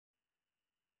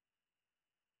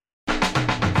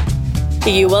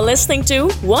You are listening to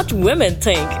What Women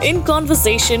Think in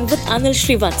conversation with Anil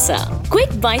Srivatsa.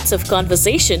 Quick bites of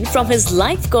conversation from his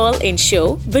live call-in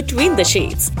show Between the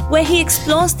Shades, where he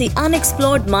explores the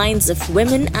unexplored minds of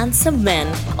women and some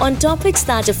men on topics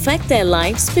that affect their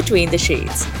lives between the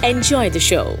shades. Enjoy the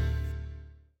show.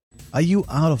 Are you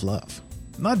out of love?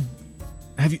 Not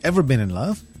have you ever been in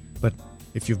love, but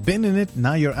if you've been in it,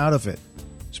 now you're out of it.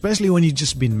 Especially when you've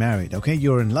just been married, okay?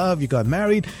 You're in love, you got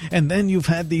married, and then you've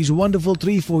had these wonderful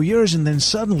 3-4 years, and then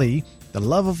suddenly the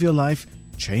love of your life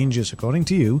changes according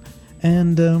to you,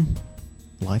 and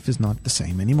life is not the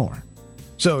same anymore.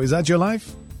 So, is that your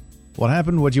life? What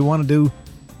happened? What you want to do?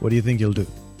 What do you think you'll do?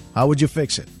 How would you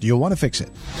fix it? Do you want to fix it?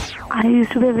 I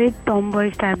used to be a very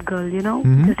tomboyish type girl,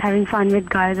 just having fun with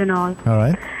guys and all. All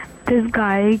right. This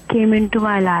guy came into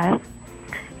my life.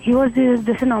 He was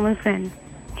just a normal friend.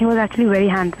 He was actually very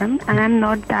handsome, and I'm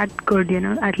not that good,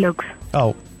 at looks.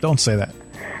 Oh, don't say that.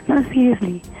 No,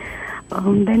 seriously.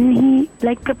 Then he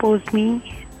proposed me,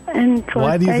 and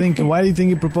Why do you think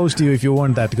he proposed to you if you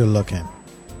weren't that good looking?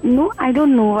 No, I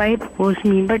don't know why he proposed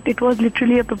me, but it was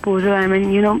literally a proposal. I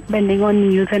mean, bending on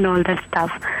knees and all that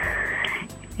stuff.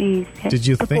 Did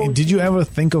you ever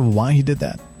think of why he did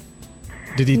that?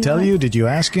 Did he tell you? Did you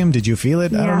ask him? Did you feel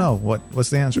it? Yeah. I don't know.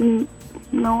 What's the answer?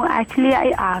 No, actually,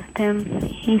 I asked him.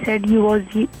 He said you were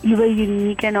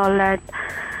unique and all that.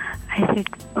 I said,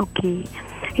 okay.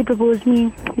 He proposed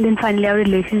me. Then finally our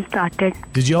relation started.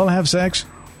 Did you all have sex?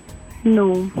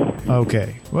 No.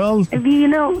 Okay. Well, we,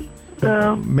 couldn't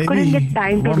get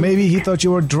time to maybe he thought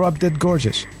you were drop dead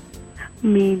gorgeous.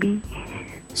 Maybe.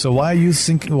 So why are you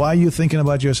thinking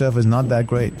about yourself as not that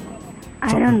great?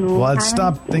 I don't know. Well,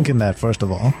 stop thinking that, first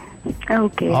of all.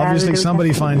 Okay. Obviously,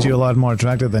 somebody finds you a lot more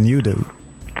attractive than you do.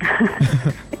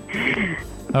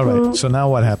 All right. So now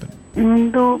what happened?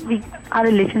 So our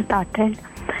relation started.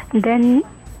 Then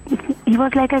he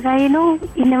was like a guy, he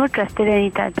never trusted any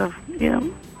type of, he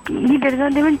did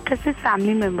not even trust his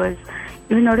family members,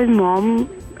 even not his mom,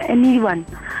 anyone.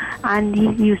 And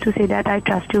he used to say that I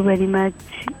trust you very much,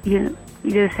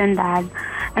 this and that.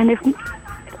 And if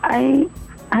I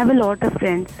have a lot of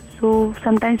friends, so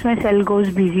sometimes my cell goes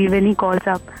busy when he calls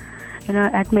up,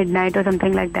 at midnight or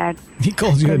something like that. He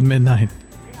calls you at midnight?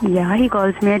 Yeah, he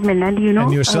calls me at midnight,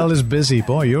 And your cell is busy.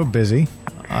 Boy, you're busy.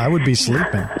 I would be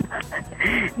sleeping.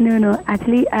 No.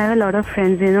 Actually, I have a lot of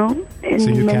friends, in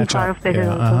so many part of places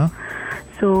also. Uh-huh.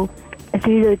 So,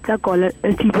 actually, it's a caller,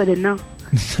 cheaper than now.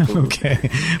 Okay.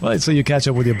 Well, so you catch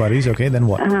up with your buddies, okay, then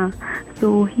what?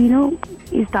 So, he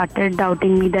started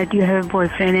doubting me that you have a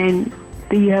boyfriend and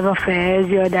you have affairs,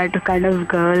 you're that kind of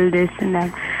girl, this and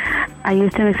that. I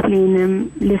used to explain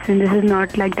him, listen, this is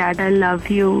not like that. I love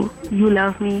you. You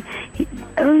love me.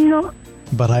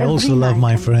 But I also love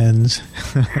my friends.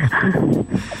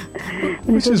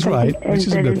 Which is right. Which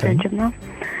is a good thing.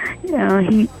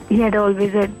 He had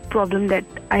always a problem that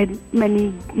I had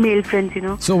many male friends,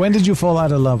 So when did you fall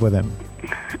out of love with him?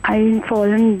 I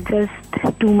fallen just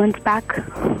 2 months back.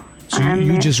 So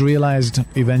you just realized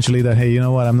eventually that, hey, you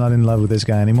know what, I'm not in love with this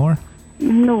guy anymore?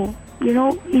 No.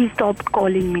 He stopped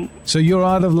calling me. So you're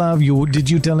out of love. Did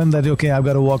you tell him that, okay, I've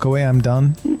got to walk away, I'm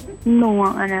done? No,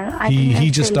 he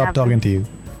just stopped talking to you?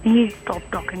 He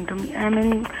stopped talking to me. I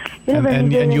mean...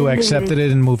 And you accepted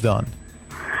it and moved on?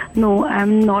 No,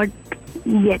 I'm not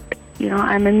yet.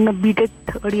 I'm in a BTech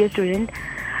third-year student.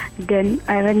 Then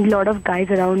I have a lot of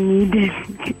guys around me.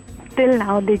 Till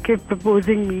now, they keep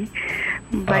proposing me.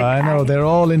 But I know. They're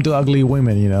all into ugly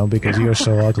women, because you're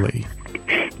so ugly.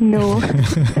 No.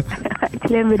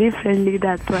 Actually, I'm very friendly,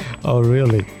 that's why. Oh,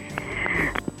 really?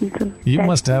 So you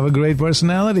must have a great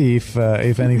personality, if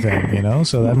anything,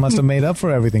 so that must have made up for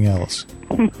everything else.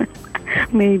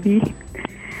 Maybe.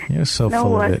 You're so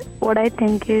full of it. What I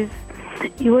think is,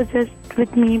 he was just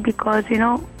with me because,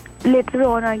 later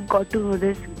on I got to know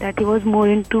this, that he was more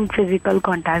into physical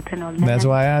contact and all that. That's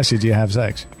why I asked you, do you have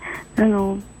sex?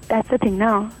 No. That's the thing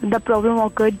now. The problem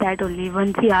occurred that only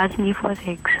once he asked me for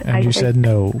sex. And you said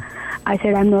no. I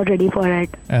said I'm not ready for it.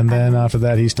 And then after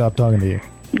that he stopped talking to you.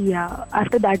 Yeah.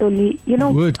 After that only,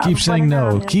 Good. Keep saying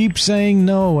no. Keep saying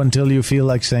no until you feel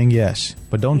like saying yes.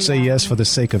 But don't say yes for the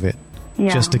sake of it.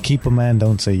 Yeah. Just to keep a man,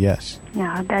 don't say yes.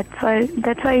 Yeah, that's why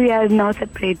we are now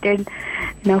separated.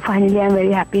 Finally I'm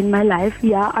very happy in my life.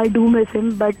 Yeah, I do miss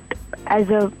him, but as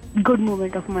a good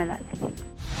moment of my life.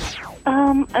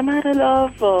 I'm out of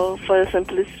love for the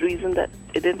simplest reason that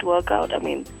it didn't work out. I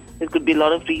mean, there could be a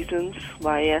lot of reasons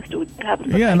why it has to happen.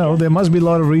 Yeah, no, there must be a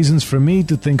lot of reasons for me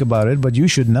to think about it, but you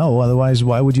should know. Otherwise,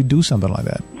 why would you do something like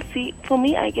that? See, for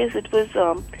me, I guess it was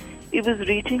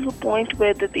reaching a point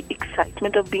where the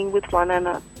excitement of being with one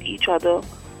and each other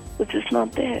It's just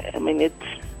not there. I mean, it's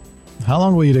How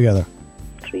long were you together?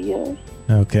 3 years.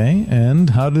 Okay, and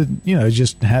how did, it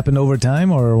just happen over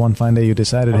time, or one fine day you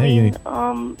decided,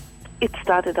 It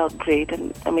started out great,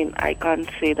 and I mean, I can't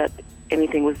say that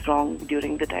anything was wrong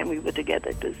during the time we were together.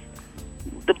 It was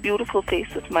the beautiful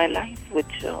phase of my life,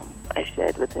 which I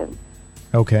shared with him.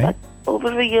 Okay. But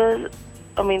over a year,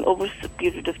 over a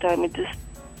period of time, it just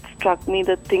struck me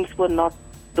that things were not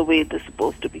the way they're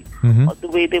supposed to be, or the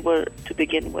way they were to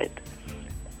begin with.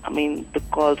 I mean, the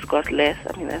calls got less,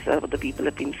 as other people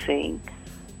have been saying.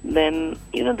 Then,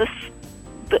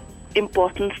 the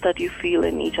importance that you feel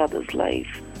in each other's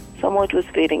life, somehow it was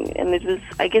fading. And it was,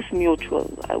 I guess,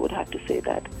 mutual, I would have to say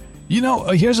that.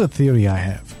 Here's a theory I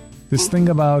have. This thing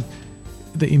about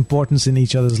the importance in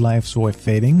each other's lives were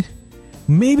fading.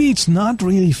 Maybe it's not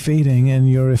really fading, and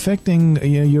you're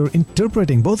you're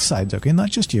interpreting both sides, okay?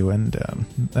 Not just you, and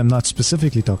I'm not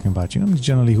specifically talking about you. I'm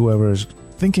generally whoever is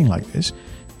thinking like this.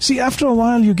 See, after a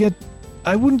while, you get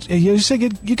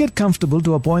comfortable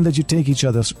to a point that you take each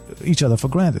other for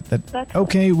granted. That's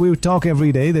okay, we talk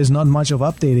every day. There's not much of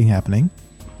updating happening.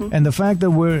 And the fact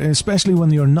that especially when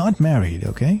you're not married,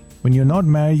 okay? When you're not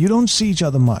married, you don't see each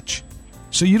other much.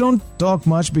 So you don't talk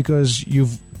much because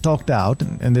you've talked out,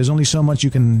 and there's only so much you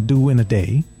can do in a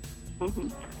day.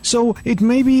 So it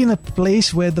may be in a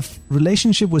place where the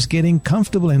relationship was getting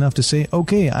comfortable enough to say,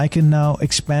 okay, I can now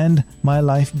expand my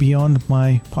life beyond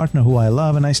my partner who I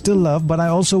love, and I still love, but I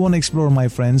also want to explore my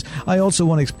friends. I also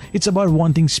want to... It's about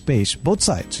wanting space, both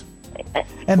sides.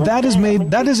 And that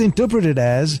is interpreted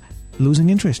as losing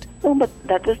interest. No, but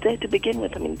that was there to begin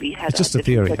with. We had it's just a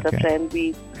theory, okay. Friend,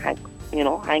 we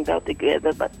hang out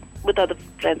together, but with other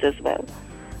friends as well.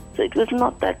 So it was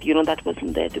not that, that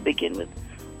wasn't there to begin with.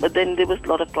 But then there was a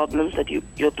lot of problems that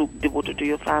you're too devoted to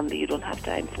your family, you don't have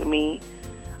time for me.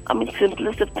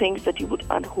 Simplest of things that you would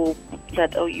hope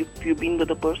that you've been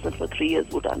with a person for 3 years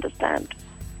would understand.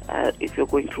 If you're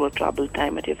going through a troubled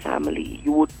time at your family,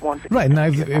 you would want to... Right, now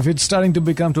if it's starting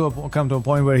to come to a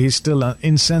point where he's still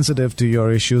insensitive to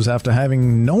your issues after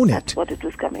having known it... That's what it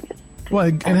was coming to. Well,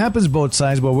 it happens both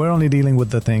sides, but we're only dealing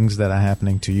with the things that are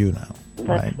happening to you now. That's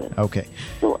right? It. Okay.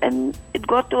 So, and it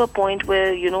got to a point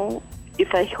where,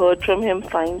 if I heard from him,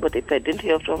 fine, but if I didn't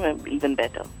hear from him, even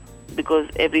better. Because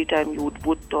every time you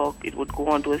would talk, it would go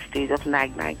on to a stage of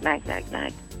nag.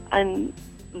 And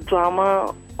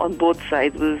drama on both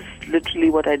sides was literally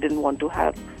what I didn't want to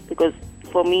have. Because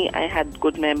for me, I had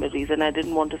good memories, and I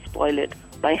didn't want to spoil it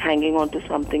by hanging on to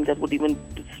something that would even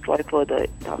destroy further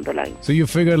down the line. So you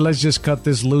figured, let's just cut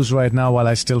this loose right now while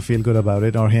I still feel good about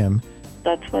it, or him.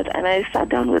 That's what, and I sat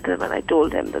down with him and I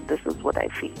told him that this is what I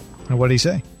feel. And what did he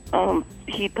say?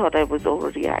 He thought I was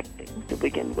overreacting to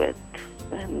begin with.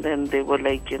 And then they were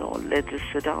like, let's just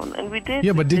sit down. And we did.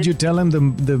 Yeah, but did you tell him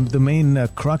the main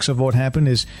crux of what happened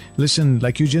is, listen,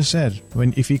 like you just said,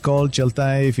 if he called, chalta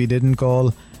hai, if he didn't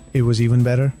call, it was even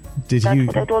better? That's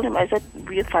what I told him. I said,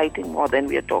 we are fighting more than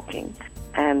we are talking.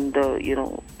 And,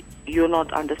 you're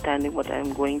not understanding what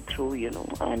I'm going through,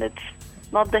 and it's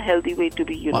not the healthy way to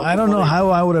be, Well, I don't know how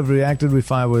I would have reacted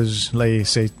if I was, like,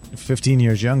 say, 15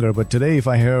 years younger. But today, if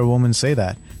I hear a woman say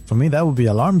that, for me, that would be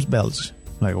alarm bells.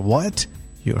 Like, what?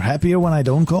 You're happier when I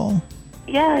don't call?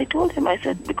 Yeah, I told him. I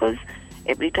said, because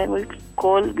every time we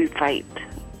call, we fight.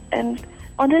 And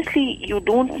honestly,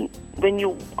 when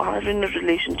you are in a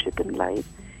relationship in life,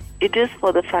 it is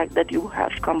for the fact that you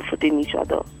have comfort in each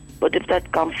other. But if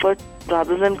that comfort,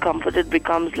 rather than comfort, it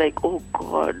becomes like, oh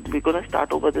God, we're going to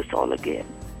start over this all again.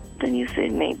 Then you say,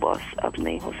 nahi boss, ab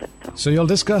nahi ho sakta. So you all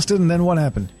discussed it, and then what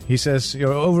happened? He says,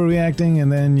 you're overreacting,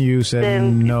 and then you said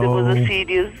no. There was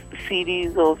a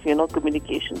series of,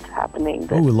 communications happening.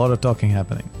 Oh, a lot of talking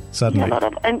happening, suddenly. Yeah,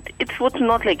 and it was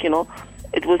not like,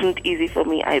 it wasn't easy for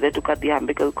me either to cut the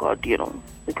umbilical cord,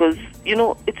 because,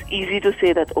 it's easy to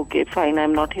say that, okay, fine,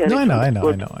 I'm not here. No, I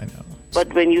know.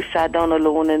 But when you sat down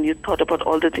alone and you thought about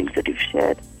all the things that you've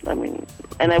shared,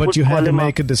 But you had to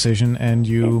make a decision, and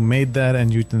you made that,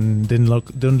 and you didn't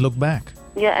look back.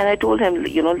 Yeah, and I told him,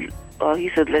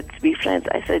 he said, let's be friends.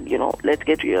 I said, let's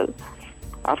get real.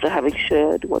 After having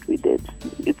shared what we did,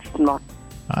 it's not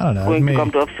going to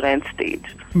come to a friend stage.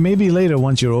 Maybe later,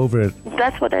 once you're over it.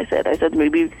 That's what I said. I said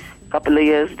maybe a couple of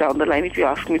years down the line, if you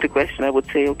ask me the question, I would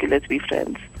say, okay, let's be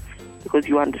friends. Because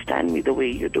you understand me the way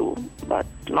you do. But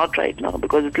not right now,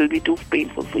 because it will be too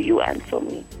painful for you and for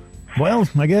me. Well,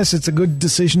 I guess it's a good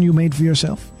decision you made for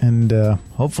yourself. And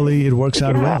hopefully it works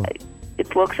out well.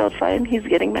 It works out fine. He's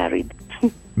getting married.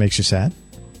 Makes you sad?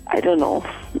 I don't know.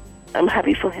 I'm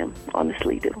happy for him,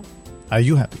 honestly, though. Are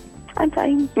you happy? I'm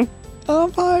fine.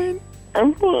 I'm fine.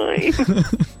 I'm fine.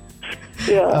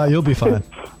 Yeah. You'll be fine.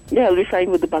 Yeah, I'll be fine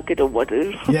with the bucket of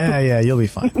water. Yeah, you'll be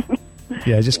fine.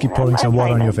 Yeah, just keep pouring some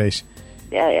water on your face.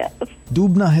 Yeah.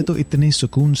 डूबना है तो इतने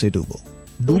सुकून से डूबो.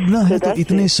 डूबना है तो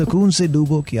इतने सुकून से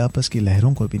डूबो कि आपस की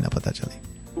लहरों को भी ना पता चले.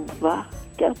 वाह,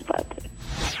 क्या बात है.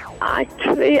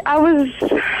 Actually,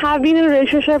 have been in a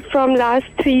relationship from last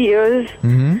 3 years.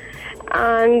 Mm-hmm.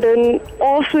 And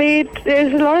off late,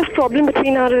 there's a lot of problem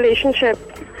between our relationship.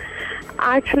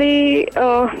 Actually,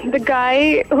 the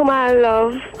guy whom I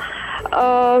love,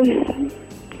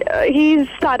 he's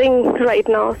studying right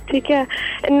now. Okay?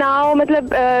 And now,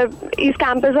 his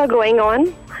campus are going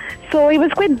on. So he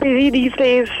was quite busy these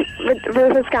days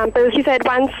with his campus. He said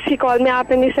once he called me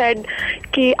up and he said,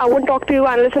 I won't talk to you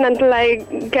unless and until I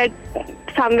get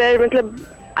somewhere,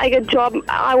 I get job,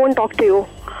 I won't talk to you.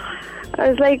 I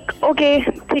was like, okay,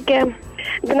 okay.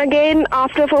 Then again,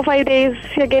 after 4-5 days,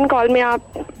 he again called me up.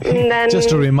 And then just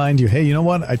to remind you, hey, you know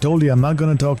what? I told you I'm not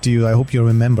going to talk to you. I hope you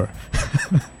remember.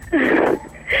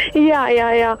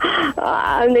 Yeah.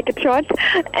 I'll make it short.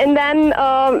 And then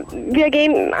we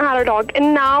again had a talk.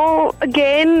 And now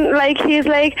again, he's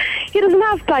like, he doesn't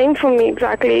have time for me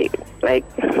exactly.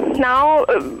 Now,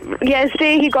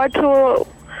 yesterday he got through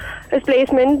his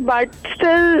placement, but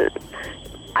still,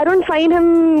 I don't find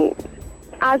him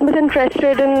as much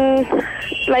interested in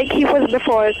like he was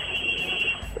before.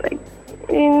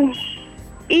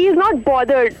 He's not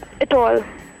bothered at all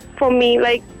for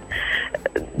me.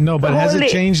 No, but has it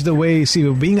changed the way... See,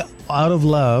 being out of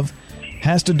love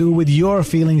has to do with your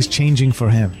feelings changing for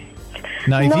him.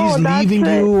 Now, if he's leaving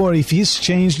you or if he's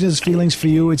changed his feelings for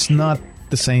you, it's not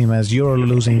the same as you're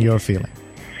losing your feeling.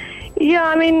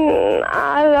 Yeah,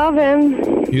 I love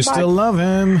him. You still love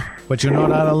him, but you're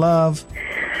not out of love.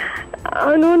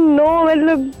 I don't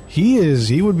know. He is.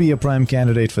 He would be a prime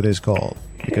candidate for this call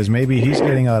because maybe he's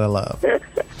getting out of love.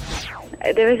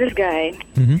 There was this guy.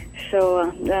 Mm-hmm. So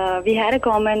we had a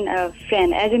common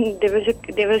friend. As in,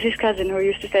 there was his cousin who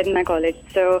used to study in my college.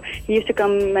 So he used to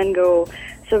come and go.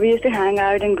 So we used to hang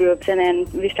out in groups, and then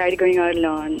we started going out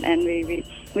alone. And we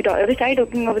started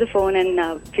talking over the phone,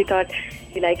 and we thought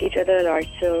we like each other a lot.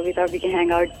 So we thought we can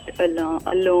hang out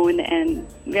alone, and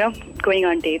going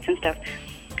on dates and stuff.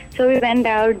 So we went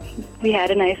out. We had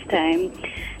a nice time,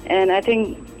 and I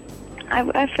think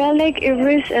I felt like it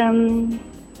was.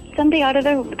 Something out of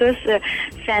those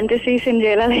fantasy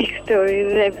Cinderella-like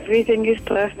stories. Everything is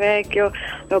perfect. Your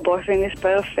boyfriend is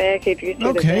perfect.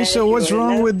 Okay, so what's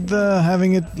wrong with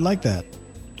having it like that?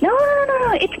 No.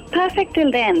 It's perfect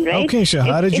till then, right? Okay, so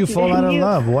how did you fall out of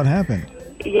love? What happened?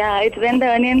 Yeah, it's when the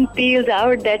onion peels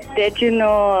out that you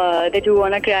know that you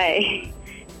want to cry.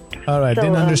 All right, so,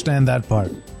 didn't understand that part.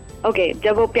 Okay,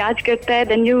 जब वो प्याज करता है,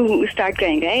 then you start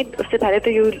crying, right? उससे पहले तो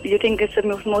you think it's the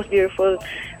most beautiful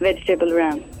vegetable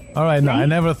around. All right, no, I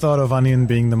never thought of onion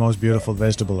being the most beautiful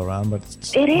vegetable around, but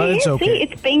it's okay. See,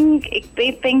 it's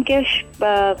pinkish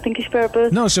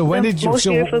purple. No, so when did you?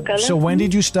 So when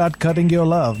did you start cutting your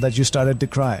love that you started to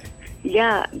cry?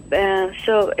 Yeah,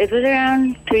 so it was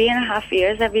around 3.5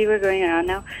 years that we were going around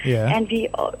now. Yeah. And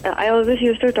I always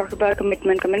used to talk about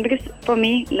commitment, because for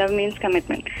me, love means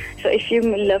commitment. So if you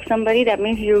love somebody, that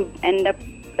means you end up,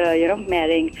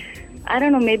 marrying. I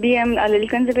don't know, maybe I'm a little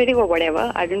conservative or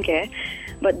whatever, I don't care.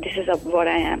 But this is what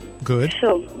I am. Good.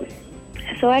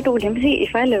 So I told him, see,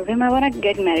 if I love him, I want to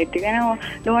get married to you, and I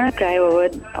don't want to cry over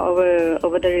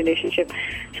the relationship.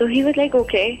 So he was like,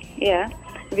 okay, yeah.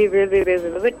 We will.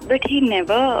 But he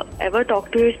never ever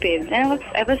talked to his parents. And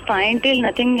I was fine till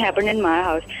nothing happened in my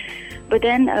house. But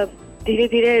then, more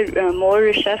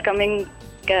rishtas coming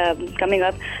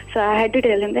up. So I had to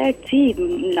tell him that, see,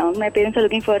 now my parents are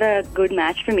looking for a good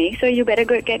match for me. So you better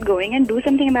get going and do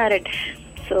something about it.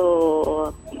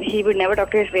 So he would never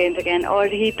talk to his parents again. Or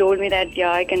he told me that,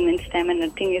 yeah, I convinced them and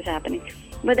nothing is happening.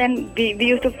 But then we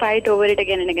used to fight over it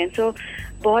again and again. So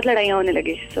बहुत लड़ाइयाँ होने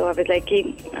लगी. So I was like,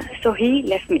 so he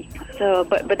left me. So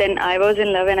but then I was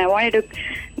in love and I wanted to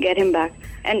get him back.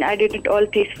 And I did it all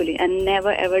peacefully and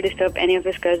never ever disturbed any of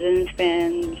his cousins,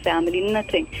 friends, family,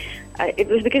 nothing. It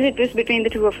was because it was between the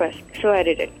two of us. So I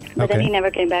did it. But then he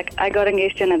never came back. I got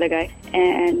engaged to another guy.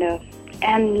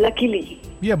 And luckily.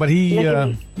 Yeah, but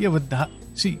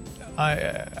see,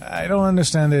 I don't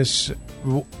understand this.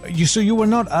 So you were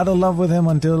not out of love with him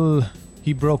until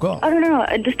he broke off? Oh, no.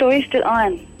 The story's still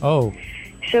on. Oh.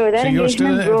 So you're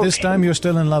still, this time you're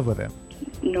still in love with him?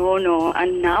 No.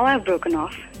 And now I've broken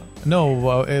off. No,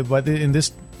 but in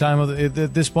this time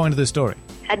at this point of the story?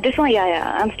 At this one,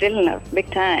 yeah. I'm still in love, big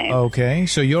time. Okay,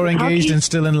 so you're engaged and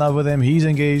still in love with him. He's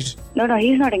engaged No,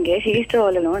 he's not engaged. He's still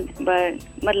all alone. But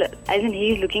as in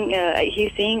he's looking,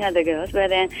 he's seeing other girls, but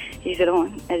then he's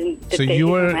alone. As in, So you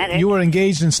were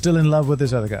engaged and still in love with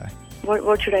this other guy.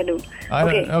 What should I do?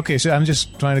 Okay, so I'm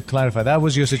just trying to clarify. That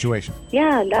was your situation.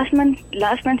 Yeah, last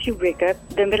month you break up.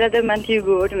 The middle of the month you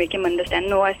go to make him understand,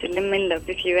 no, I still am in love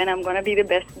with you and I'm going to be the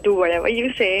best. Do whatever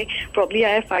you say. Probably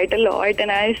I fight a lot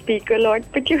and I speak a lot,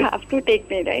 but you have to take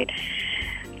me, right?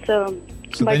 So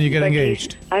then you get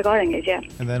engaged. I got engaged, yeah.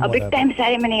 And then a what big happened? time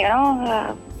ceremony,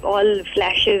 all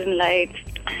flashes and lights.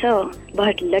 So,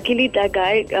 but luckily that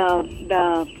guy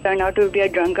turned out to be a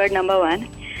drunkard number one.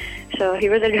 So he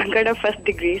was a drunkard of first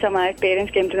degree. So my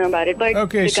parents came to know about it. But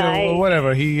Okay, the guy, so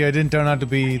whatever. He didn't turn out to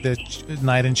be the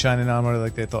knight in shining armor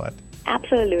like they thought.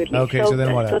 Absolutely. Okay, so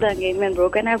then what So happened? the engagement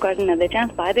broke and I've got another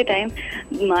chance. By the time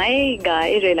my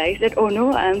guy realized that, oh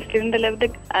no, I'm still in love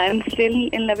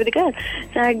with the girl.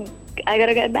 So I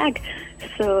gotta get back.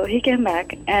 So he came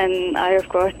back and I of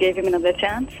course gave him another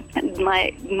chance. And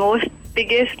my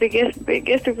biggest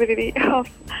stupidity of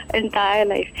entire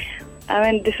life. I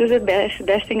mean, this was the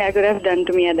best thing I could have done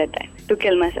to me at that time, to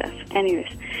kill myself. Anyways,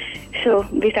 so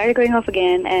we started going off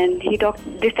again, and he talked.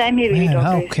 This time he really Man, talked.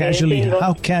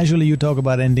 how casually you talk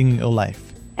about ending your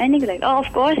life. Ending like, oh,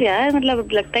 of course, यार,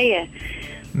 मतलब लगता ही है.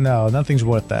 No, nothing's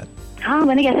worth that. हाँ,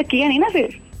 मैंने ऐसा किया नहीं ना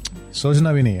फिर.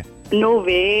 सोचना भी नहीं है. No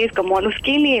ways, come on,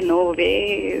 उसके लिए no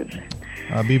ways.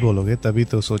 अभी बोलोगे तभी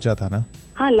तो सोचा था ना.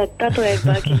 हाँ, लगता तो है एक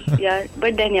बार कि यार,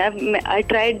 but then यार, I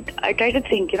tried to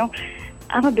think,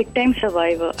 I'm a big time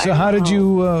survivor. So how did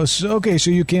you? So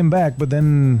you came back, but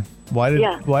then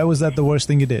why was that the worst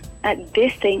thing you did? At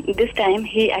this time,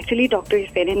 he actually talked to his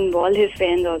parents, involved his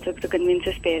friends also to convince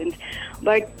his parents.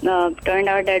 But turned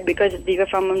out that because we were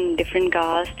from a different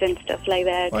caste and stuff like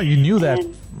that. Oh, you knew that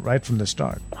right from the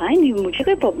start. I knew, मुझे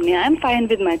कोई problem नहीं. I'm fine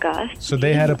with my caste. So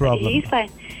they had a problem. He's fine.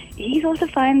 He's also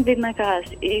fine with my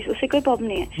caste. उससे कोई problem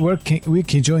नहीं है. We're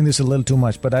enjoying this a little too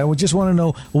much, but I would just want to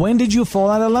know, when did you fall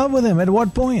out of love with him? At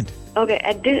what point? Okay,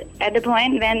 at the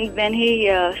point when he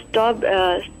stopped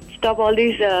all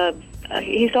these,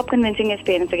 he stopped convincing his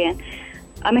parents again.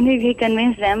 I mean, he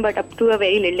convinced them, but up to a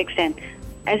very little extent.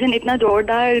 As in, इतना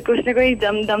जोरदार कुछ ना कोई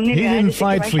दम नहीं. He didn't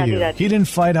fight for you. He didn't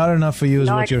fight hard enough for you, is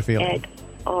what you're feeling. Not at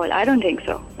all. I don't think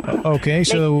so. Okay,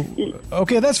 so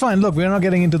that's fine. Look, we're not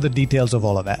getting into the details of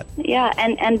all of that. Yeah,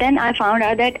 and then I found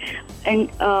out that,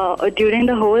 during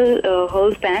the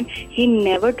whole span, he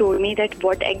never told me that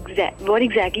what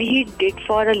exactly he did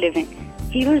for a living.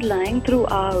 He was lying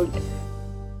throughout.